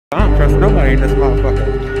trust nobody in this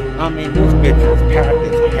motherfucker. I mean, this bitch is packed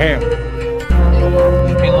as hell.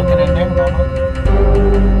 You be looking in there, mama.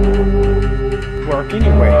 Work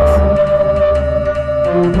anyways.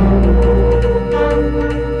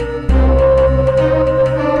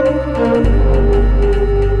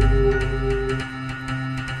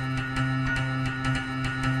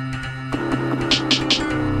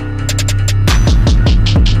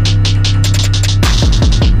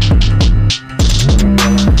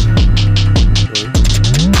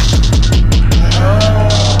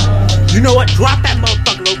 You know what? Drop that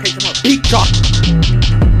motherfucking location. I'm gonna beat y'all.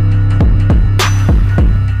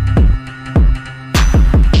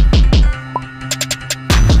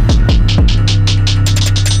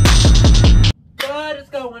 What is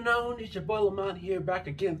going on? It's your boy Lamont here, back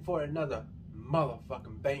again for another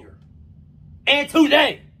motherfucking banger. And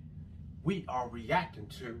today, we are reacting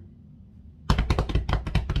to...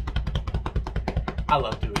 I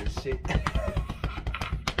love doing this shit.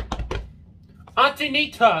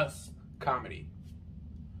 Auntie Comedy.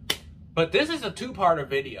 But this is a two-parter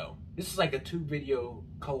video. This is like a two-video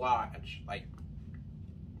collage. Like,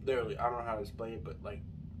 literally, I don't know how to explain it, but like,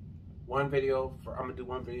 one video for... I'm gonna do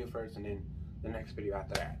one video first and then the next video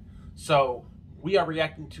after that. So, we are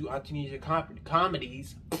reacting to Auntie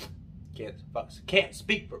Comedy's... Can't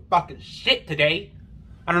speak for fucking shit today.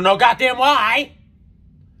 I don't know goddamn why.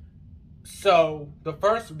 So, the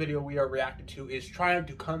first video we are reacting to is trying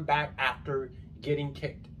to come back after getting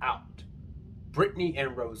kicked out. Brittney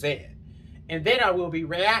and Roseanne. And then I will be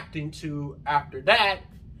reacting to, after that,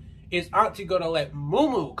 is Auntie gonna let Moo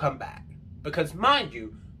Moo come back? Because mind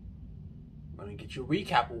you, let me get you a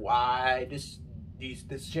recap of why this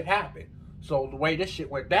shit happened. So the way this shit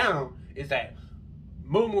went down is that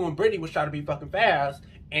Moo Moo and Brittney was trying to be fucking fast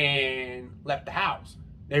and left the house.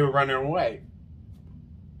 They were running away.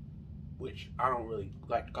 Which I don't really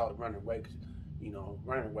like to call it running away, because, you know,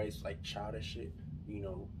 running away is like childish shit. You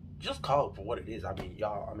know, just call it for what it is. I mean,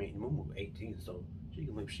 y'all, Moo Moo 18, so she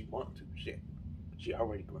can live if she wants to. Shit. She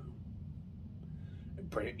already grown. And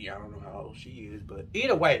Brittney, I don't know how old she is, but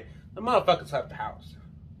either way, the motherfuckers left the house.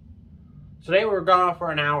 So they were gone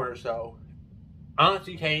for an hour or so.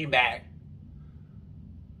 Auntie came back.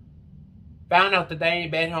 Found out that they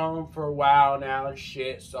ain't been home for a while now and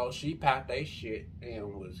shit, so she packed their shit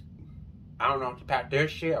and was... I don't know if she packed their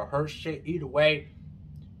shit or her shit. Either way,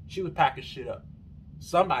 she was packing shit up.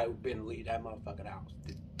 Somebody would been to leave that motherfucking house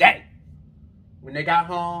today. When they got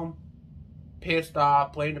home, pissed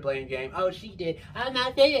off, playing the blame game. Oh, she did. I'm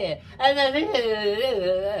not there. I'm not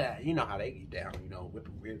there. You know how they get down, you know,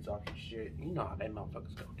 whipping ribs off your shit. You know how they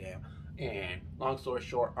motherfuckers go down. And long story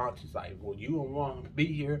short, Auntie's like, well, you don't want to be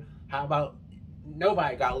here. How about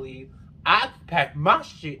nobody got to leave? I packed my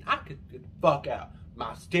shit. I could get the fuck out.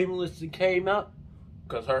 My stimulus came up,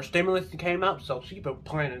 because her stimulus came up, so she been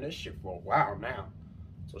planning this shit for a while now.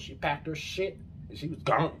 So she packed her shit, and she was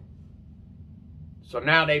gone. So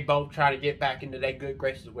now they both try to get back into their good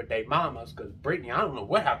graces with their mamas, because Brittney, I don't know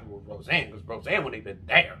what happened with Roseanne, because Roseanne wasn't even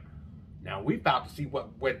there. Now, we about to see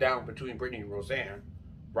what went down between Brittney and Roseanne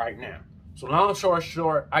right now. So long story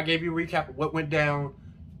short, I gave you a recap of what went down.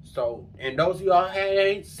 So, and those of y'all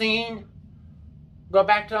ain't seen... Go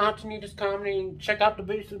back to Auntie Comedy and check out the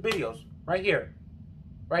videos. Right here.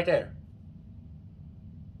 Right there.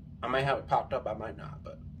 I might have it popped up, I might not,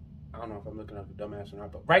 but I don't know if I'm looking up a dumbass or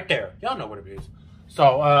not, but right there. Y'all know what it is.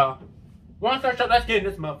 So, long story short, let's get in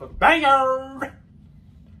this motherfucker banger!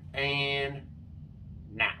 And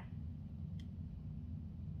now.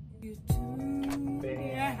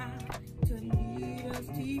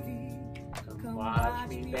 Come watch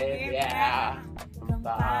me, baby. Come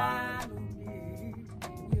follow me.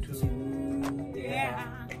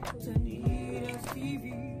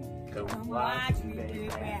 Come watch me, baby.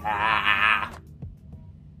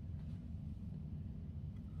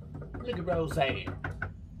 Look at Roseanne.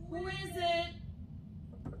 Who is it?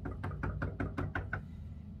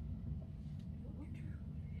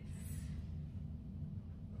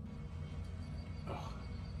 Ugh.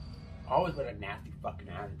 Always with a nasty fucking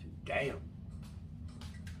attitude. Damn.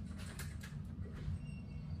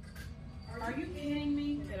 Are you kidding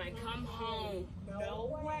me? Did I come home?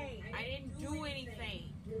 No way. I didn't do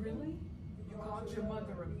anything. Really? You called your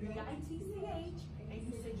mother a bitch and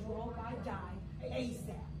you said you all gotta die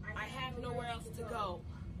ASAP. I have nowhere else to go.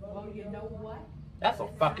 Well, you know what? That's a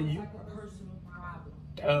fucking you. Like a personal problem.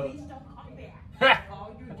 Please don't come back.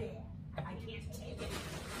 Call your dad. I can't take it.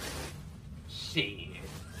 Shit.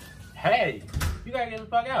 Hey, you gotta get the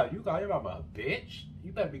fuck out. You call your mama a bitch.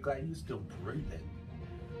 You better be glad you still breathing.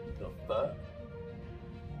 The fuck?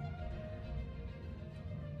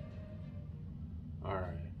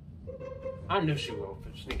 Alright. I knew she would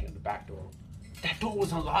for sneaking in the back door. That door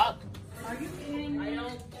was unlocked. Are you kidding me? I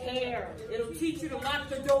don't care. It'll teach you to lock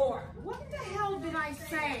the door. What the hell did I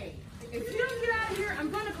say? If you don't get out of here, I'm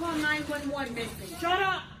gonna call 911 missing. Shut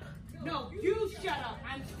up. No, you shut up.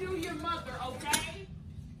 I'm still your mother, okay?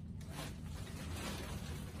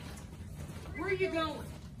 Where are you going?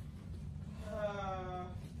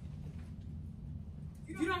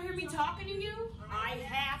 You don't hear me talking to you? I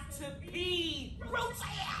have to pee.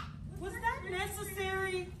 Roseanne! Was that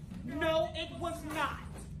necessary? No, it was not.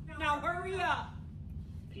 Now hurry up.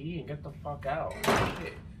 Pee and get the fuck out.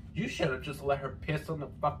 Shit. You should have just let her piss on the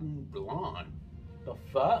fucking lawn. The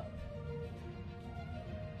fuck?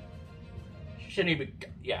 She shouldn't even.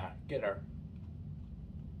 Yeah, get her.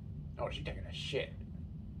 Oh, she's taking a shit.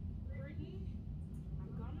 Brittney,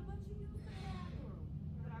 I'm gonna let you use the bathroom,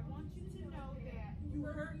 but I want you to know that you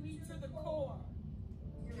hurt me to the core.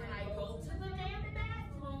 Can I go to the damn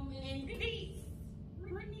bathroom in peace?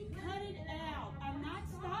 Brittney, cut it out. I'm not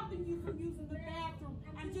stopping you from using the bathroom.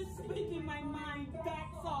 I'm just speaking my mind,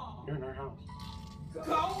 that's all. You're in our house. Go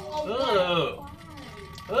away. Ugh.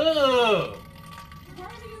 Ugh.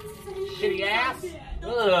 Why do you say Shitty things ass. like that?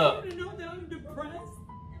 Ugh. Don't you know that I'm depressed?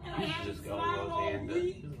 And I You should haven't just go smiled all Roseanne.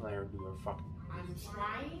 week? Just let her do her fucking. I'm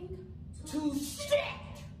trying to shit.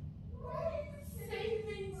 Why do you say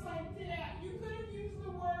things like that? You could have used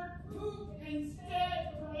the word poop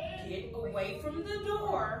instead, Brett. Get away from the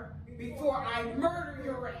door before I murder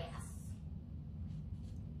your ass.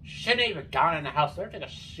 She shouldn't even gone in the house. Let her take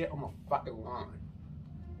a shit on the fucking lawn.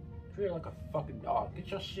 Treat her like a fucking dog. Get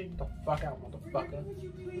your shit the fuck out, motherfucker.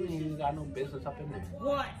 You ain't got no business up in there.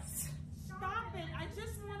 What? Stop it. I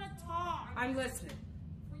just want to talk. I'm listening.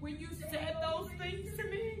 When you said those things to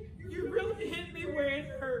me, you really hit me where it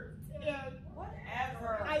hurt. And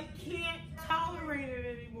whatever. I can't tolerate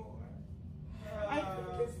it anymore. I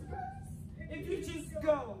think it's best if you just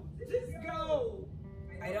go. Just go.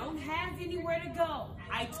 I don't have anywhere to go.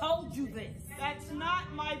 I told you this. That's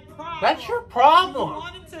not my problem. That's your You problem.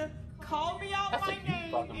 wanted to call me out That's my a you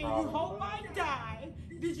name fucking and you problem. hope I die.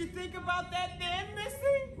 Did you think about that man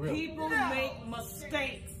missing? Really? People No. make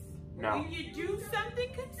mistakes. No. When you do something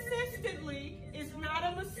consistently, it's not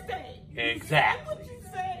a mistake. Exactly. You said what you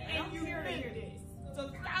said and you meant it. So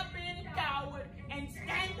stop being a coward and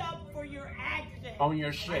stand up for your actions. Own your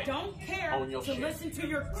I shit. don't care Own your to shit. listen to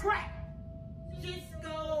your crap. Just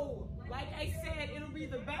go. Like I said, it'll be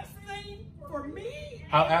the best thing for me.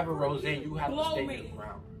 However, and for Roseanne, you have to Blow stay me. your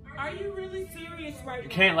ground. Are you really serious right now? You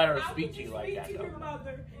can't let her How speak would to you like that, speak to your though.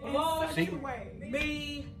 mother in Blow such See? a way?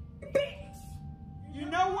 Me. Bitch. You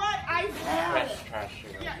know what? I've had Trash, it. trash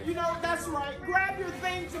shit. Yeah, right you there. know, that's right. Grab your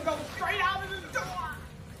things and go straight out of the door.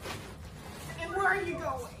 And where are you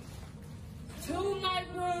going? To my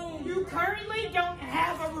room. You currently don't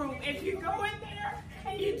have a room. If you go in there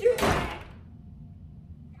and you do that.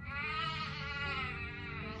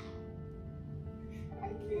 I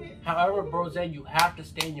can't. However, Roseanne, you have to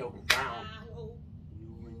stand your ground.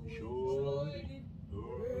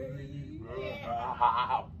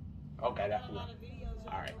 Okay, that's enough.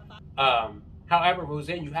 Alright. However,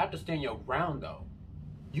 Roseanne, you have to stand your ground, though.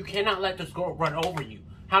 You cannot let this girl run over you.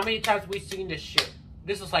 How many times have we seen this shit?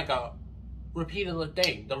 This is like a repeated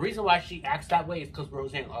thing. The reason why she acts that way is because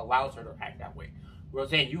Roseanne allows her to act that way.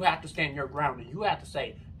 Roseanne, you have to stand your ground and you have to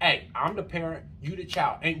say, hey, I'm the parent, you the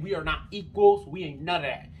child. And we are not equals. We ain't none of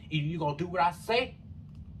that. Either you gonna do what I say,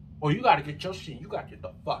 or you gotta get your shit. You gotta get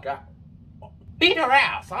the fuck out. Beat her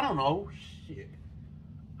ass. I don't know. Shit.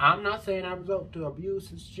 I'm not saying I resort to abuse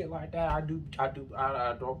and shit like that. I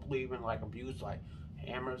don't believe in like abuse, like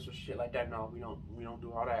hammers or shit like that. No, we don't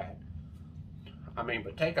do all that. I mean,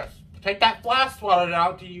 but take that fly swatter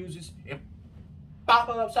out to use this and pop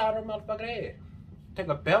it upside her motherfucking head. Take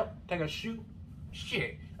a belt, take a shoe.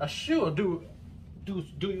 Shit, a shoe will do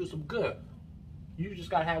you some good. You just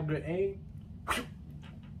gotta have good aim.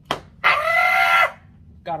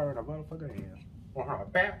 Got her in a motherfucking hand. On her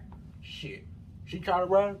back. Shit. She tried to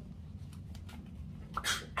run.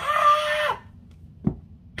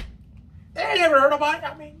 They ain't never heard about it.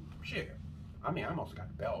 I mean, shit. I mean, I almost got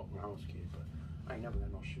a belt when I was a kid, but I ain't never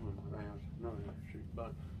got no shoe in my ass. None of that shit.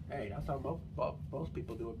 But hey, that's how most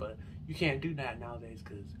people do it. But you can't do that nowadays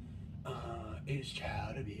because it's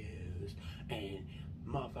child abuse and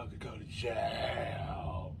motherfuckers go to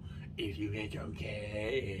jail if you hit your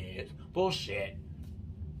kids. Bullshit.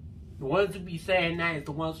 The ones who be saying that is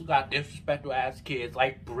the ones who got disrespectful ass kids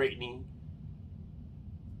like Brittney.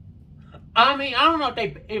 I mean, I don't know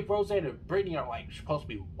if Roseanne and Brittney are like supposed to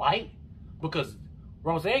be white, because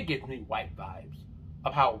Roseanne gives me white vibes.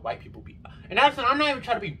 of how white people be. And that's, I'm not even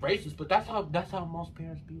trying to be racist, but that's how most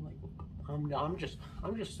parents be like. I'm just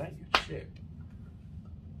saying shit.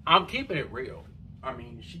 I'm keeping it real. I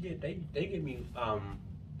mean, they give me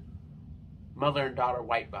mother and daughter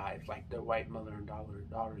white vibes, like they're white mother and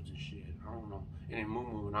daughters and shit. I don't know. And then Moo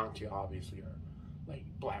Moo and Auntie obviously are like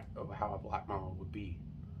black, of how a black mama would be.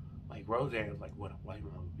 Like Roseanne is like what a white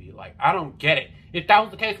mama would be. Like, I don't get it. If that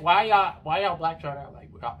was the case, why y'all black try to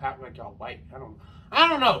act like y'all white? I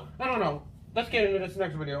don't know. Let's get into this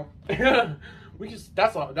next video.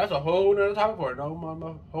 That's a whole nother topic for a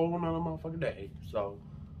whole nother motherfucking day. So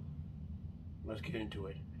let's get into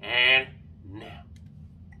it. And now.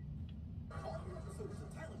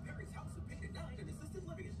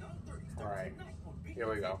 Alright.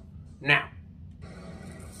 Here we go. Now.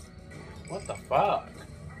 What the fuck?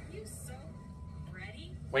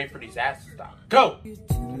 Waiting for these ads to stop. Go! Yeah,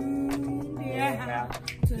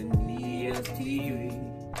 TV.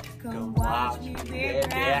 Come watch me, baby.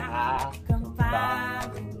 Come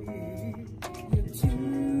find me. You're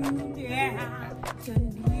tuned to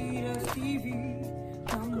Needles TV.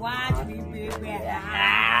 Come watch me, baby.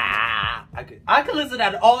 I could listen to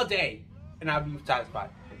that all day, and I'd be satisfied.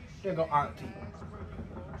 Here go Auntie.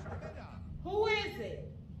 Who is it?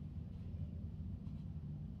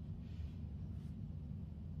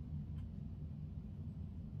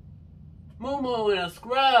 Moo Moo in a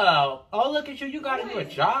scrub. Oh, look at you. You gotta do a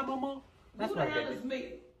job, Moo Moo. That's Who the hell is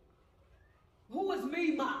me? Who is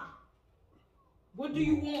me, Ma? What do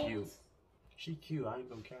you want? Cute. She cute. I ain't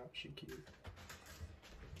gonna count. She cute.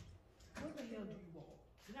 What the hell do you want?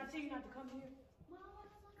 Did I tell you not to come here?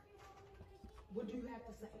 What do you have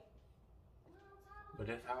to say? But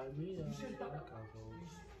that's how it be. You should have thought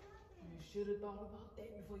about that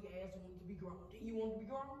before your ass wanted to be grown. Didn't you want to be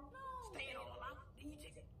grown? Stay it all out. Then you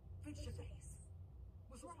take it. Fix your face.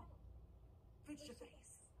 What's wrong? Fix your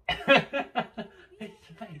face. Fix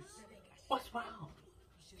your face. What's wrong?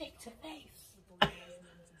 Fix your face.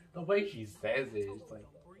 The way she says it, it's like.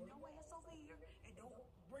 Bring your ass over here and don't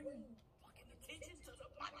bring fucking attention to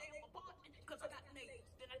my damn apartment because I got neighbors.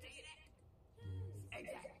 Did I tell you that?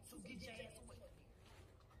 Exactly. So get your ass away from here.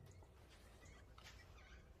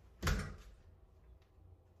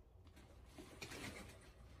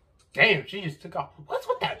 Damn, she just took off. What's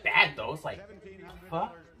with that bag though? It's like,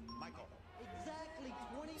 fuck.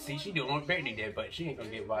 See, she doing what Brittney did, but she ain't gonna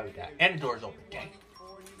get by with that. And the door's open. Dang.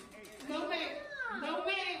 No, ma'am. No,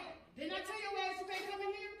 ma'am. Didn't I tell your ass you can't come in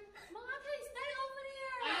here? Mom, I can't stay over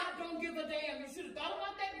there. I don't give a damn. You should have thought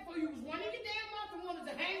about that before you was running your damn mouth and wanted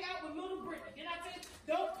to hang out with little Brittney. Did I tell you,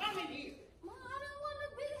 don't come in here? Mom, I don't want to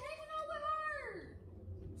be hanging out with her.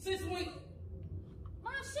 Since when?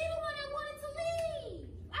 Mom, she the one that wanted to leave.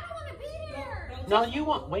 I don't want to be here. No, you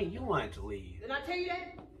wanted to leave. Did I tell you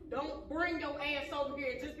that? Don't bring your ass over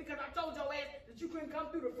here. Just because I told your ass that you couldn't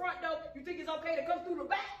come through the front door, you think it's okay to come through the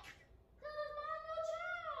back? Cause Mom, no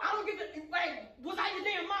child. I don't give a. Hey, was I your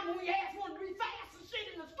damn mama when your ass wanted to be fast and shit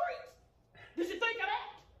in the streets? Did you think of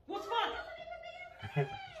that? What's funny?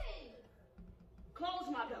 Close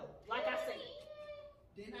my door, like I said.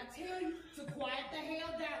 Didn't I tell you to quiet the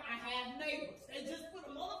hell down? I have neighbors. They just put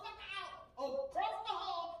a motherfucker out across the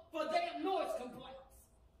hall for damn noise complaints.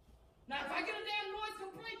 Now, if I get a damn noise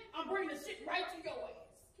complaint, I'm bringing the shit right to your ass.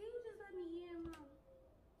 Can you just let me in, Mom?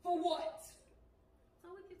 For what?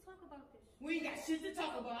 So we can talk about this. We ain't got shit to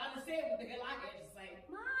talk about. I just said what the hell I had to say.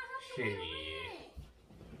 Mom, I have to Shit. pay rent.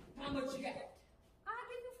 How much you got? I'll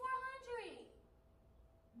give you $400.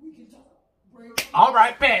 We can talk. Bring All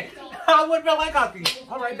right, bet. I would feel like Auntie.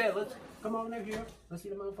 All right, bet. Let's come on in here. Let's see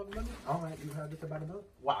the motherfucking money. All right, you heard this about the money?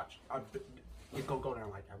 Watch. It's gonna go down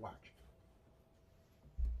like that. Watch.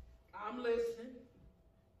 I'm listening.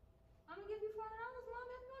 I'm gonna give you $400, Mom.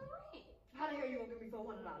 That's my rent. How the hell you gonna give me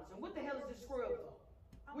 $400? And what the hell is this scrub for?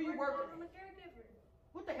 Where you working I'm at? a caregiver.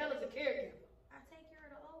 What the hell is a caregiver? I take care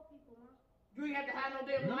of the old people, Mom. You ain't have to have no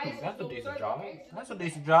damn license. That's a no decent job. certification. That's a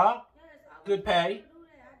decent job. Yes, I was Good pay. able to do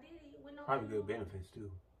that. I did it with no Probably good benefits too.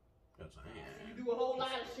 Just saying. You do a whole lot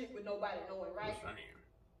of shit with nobody knowing, right? Just saying.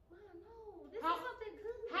 Mom, no. This How- is something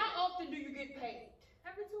good. How often do you get paid?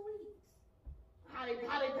 Every 2 weeks. How they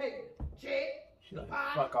pay you? Check. She like,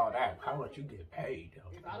 fuck all that. How much you get paid though?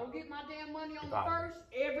 If I don't get my damn money on If the I- first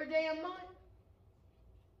every damn month,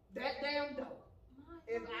 that damn dough. Mom,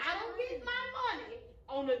 If I don't get my money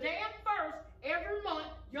on the damn first every month,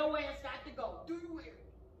 your ass got to go. Do you hear me?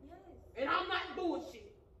 yes. And I'm not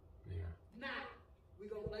bullshit. Yeah. Now, we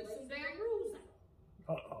gonna lay some damn rules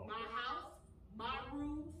out. Uh-oh. My house, my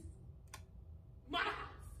rules, my house.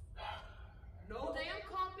 No damn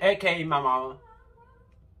company. AKA my mama.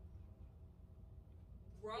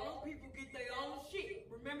 Grown people get their own shit.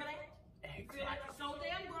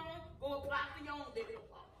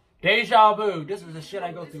 Deja vu. This is the shit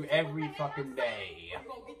I go through every fucking day. You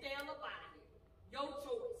gonna get the hell up out of here. Your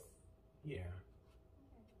choice. Yeah.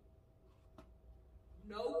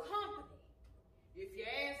 No company. If your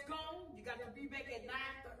ass gone, you got to be back at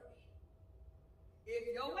 9:30.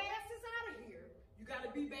 If your ass is out of here, you got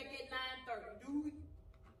to be back at 9:30. Dude,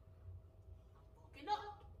 I'm fucking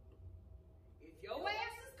up. If your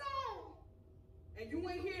ass is gone and you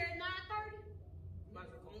ain't here at 9:30, you might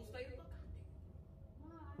as well go and stay the fuck out there.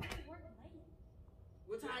 No, I have to work late.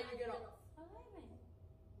 What time you get off? 11.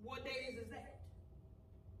 What days is that?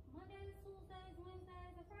 Mondays, Tuesdays,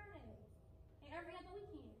 Wednesdays, and Fridays. And every other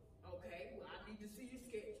weekend. Okay, well, I need to see your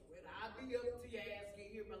schedule. And I'll be up to your ass get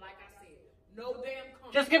here, but like I said, no damn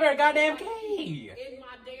company. Just give her a goddamn key. In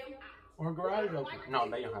my damn house. Or garage open. No,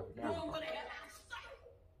 they don't have a damn. Doing what the hell I say.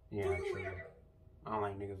 Yeah, Do you true. hear? I don't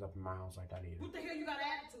like niggas up in my house like that either. What the hell you got an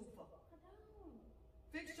attitude for? I don't.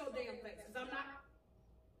 Fix your damn face, cause I'm not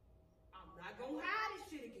gonna hide this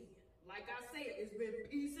shit again. Like I said, it's been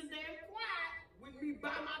peace and damn quiet with me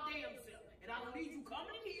by my damn self. And I don't need you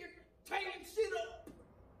coming in here tearing shit up.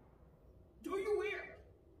 Do you hear?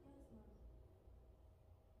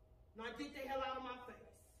 Now get the hell out of my face.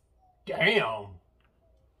 Damn.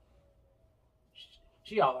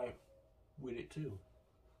 She all like with it too.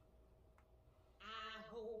 I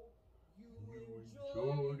hope you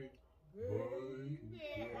enjoyed it.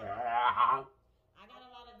 Yeah. I got a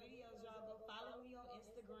lot of videos, y'all. Go follow me on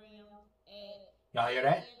Instagram at Y'all hear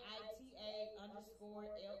that? NITA_LASHAY_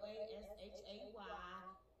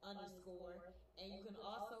 and you can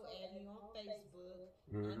also add me on Facebook,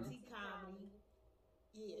 Mm-hmm. Auntie Comedy.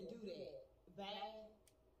 Yeah, do that. Bye.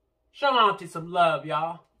 Show Auntie some love,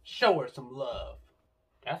 y'all. Show her some love.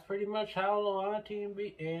 That's pretty much how Auntie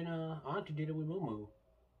and Auntie did it with Moo Moo.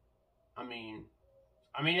 I mean,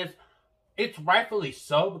 it's rightfully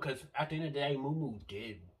so, because at the end of the day, Moo Moo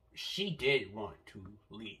did want to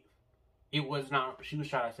leave. It was not, she was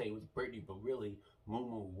trying to say it was Brittney, but really, Moo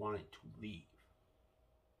Moo wanted to leave.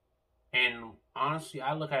 And honestly,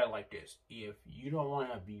 I look at it like this. If you don't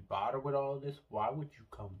want to be bothered with all of this, why would you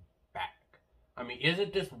come back? I mean,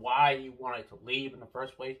 isn't this why you wanted to leave in the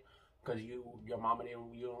first place? Because you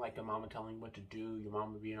don't like your mama telling you what to do, your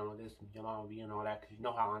mama being all this, your mama being all that, because you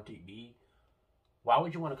know how Auntie be. Why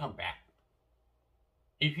would you want to come back?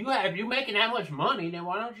 If you're making that much money, then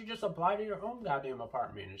why don't you just apply to your own goddamn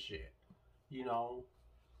apartment and shit? You know,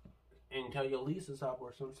 until your lease is up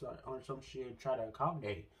or some shit, try to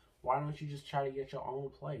accommodate. Why don't you just try to get your own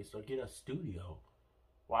place or get a studio?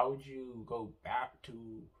 Why would you go back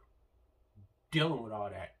to dealing with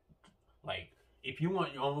all that? Like, if you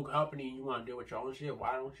want your own company and you want to deal with your own shit,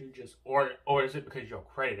 why don't you just, or is it because your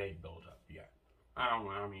credit ain't built up yet? I don't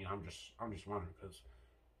know. I mean, I'm just wondering, because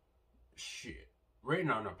shit,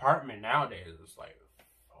 renting an apartment nowadays is like,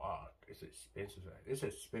 fuck, it's expensive. It's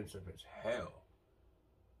expensive as hell.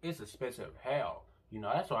 It's expensive as hell. You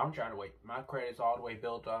know, that's why I'm trying to wait. My credit's all the way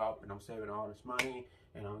built up, and I'm saving all this money,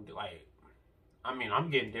 and I'm like, I mean, I'm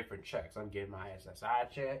getting different checks. I'm getting my SSI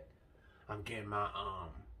check. I'm getting my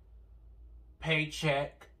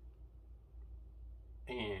paycheck,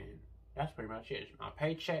 and that's pretty much it. My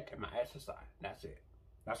paycheck and my SSI. That's it.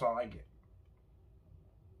 That's all I get.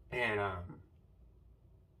 And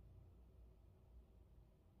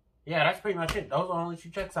yeah, that's pretty much it. Those are the only 2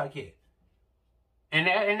 checks I get. And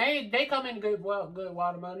they come in good wad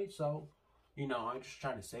of money, so, you know, I'm just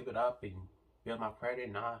trying to save it up and build my credit,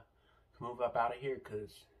 and I can move up out of here,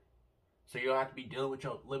 so you don't have to be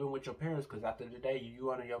living with your parents, because after the day, you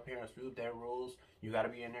under your parents' roof, their rules, you got to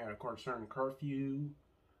be in there at a certain curfew.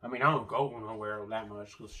 I mean, I don't go nowhere that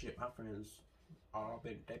much, because shit, my friends,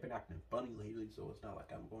 they've been acting funny lately, so it's not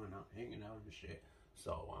like I'm going out hanging out and shit.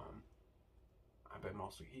 So, I've been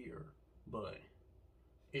mostly here, but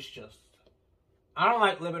it's just, I don't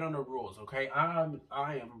like living under rules, okay?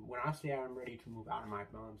 When I say I'm ready to move out of my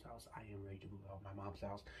mom's house, I am ready to move out of my mom's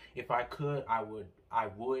house. If I could, I would.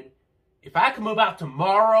 If I could move out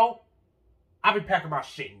tomorrow, I'd be packing my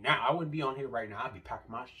shit now. I wouldn't be on here right now. I'd be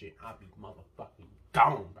packing my shit. I'd be motherfucking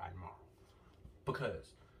gone by tomorrow.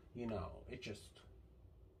 Because, you know, it just,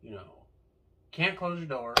 you know, can't close your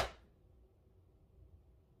door.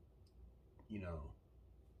 You know,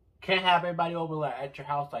 can't have everybody over at your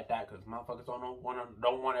house like that, because motherfuckers don't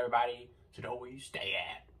want everybody to know where you stay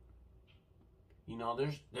at. You know,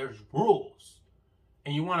 there's rules,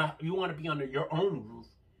 and you wanna be under your own roof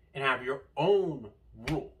and have your own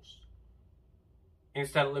rules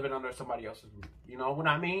instead of living under somebody else's roof. You know what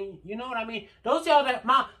I mean? You know what I mean? Those y'all that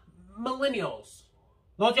my millennials,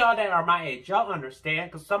 Those y'all that are my age, y'all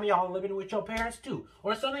understand, because some of y'all are living with your parents too.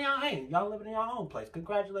 Or some of y'all ain't. Y'all living in your own place.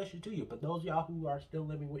 Congratulations to you. But those y'all who are still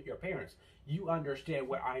living with your parents, you understand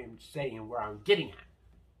what I am saying, where I'm getting at.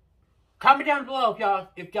 Comment down below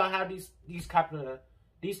if y'all have these type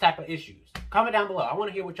of issues. Comment down below. I want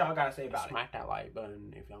to hear what y'all gotta say about it. Smack that like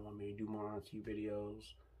button if y'all want me to do more Auntie videos.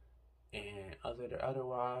 And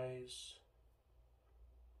otherwise,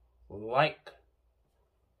 like,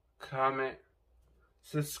 comment,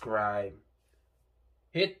 subscribe,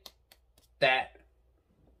 hit that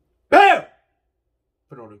bell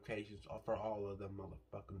for notifications for all of the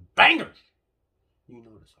motherfucking bangers. You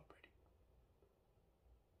know this already.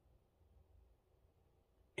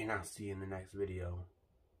 And I'll see you in the next video.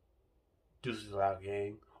 Deuces out,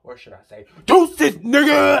 gang. Or should I say, deuces,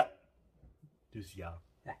 nigga! Deuces, y'all.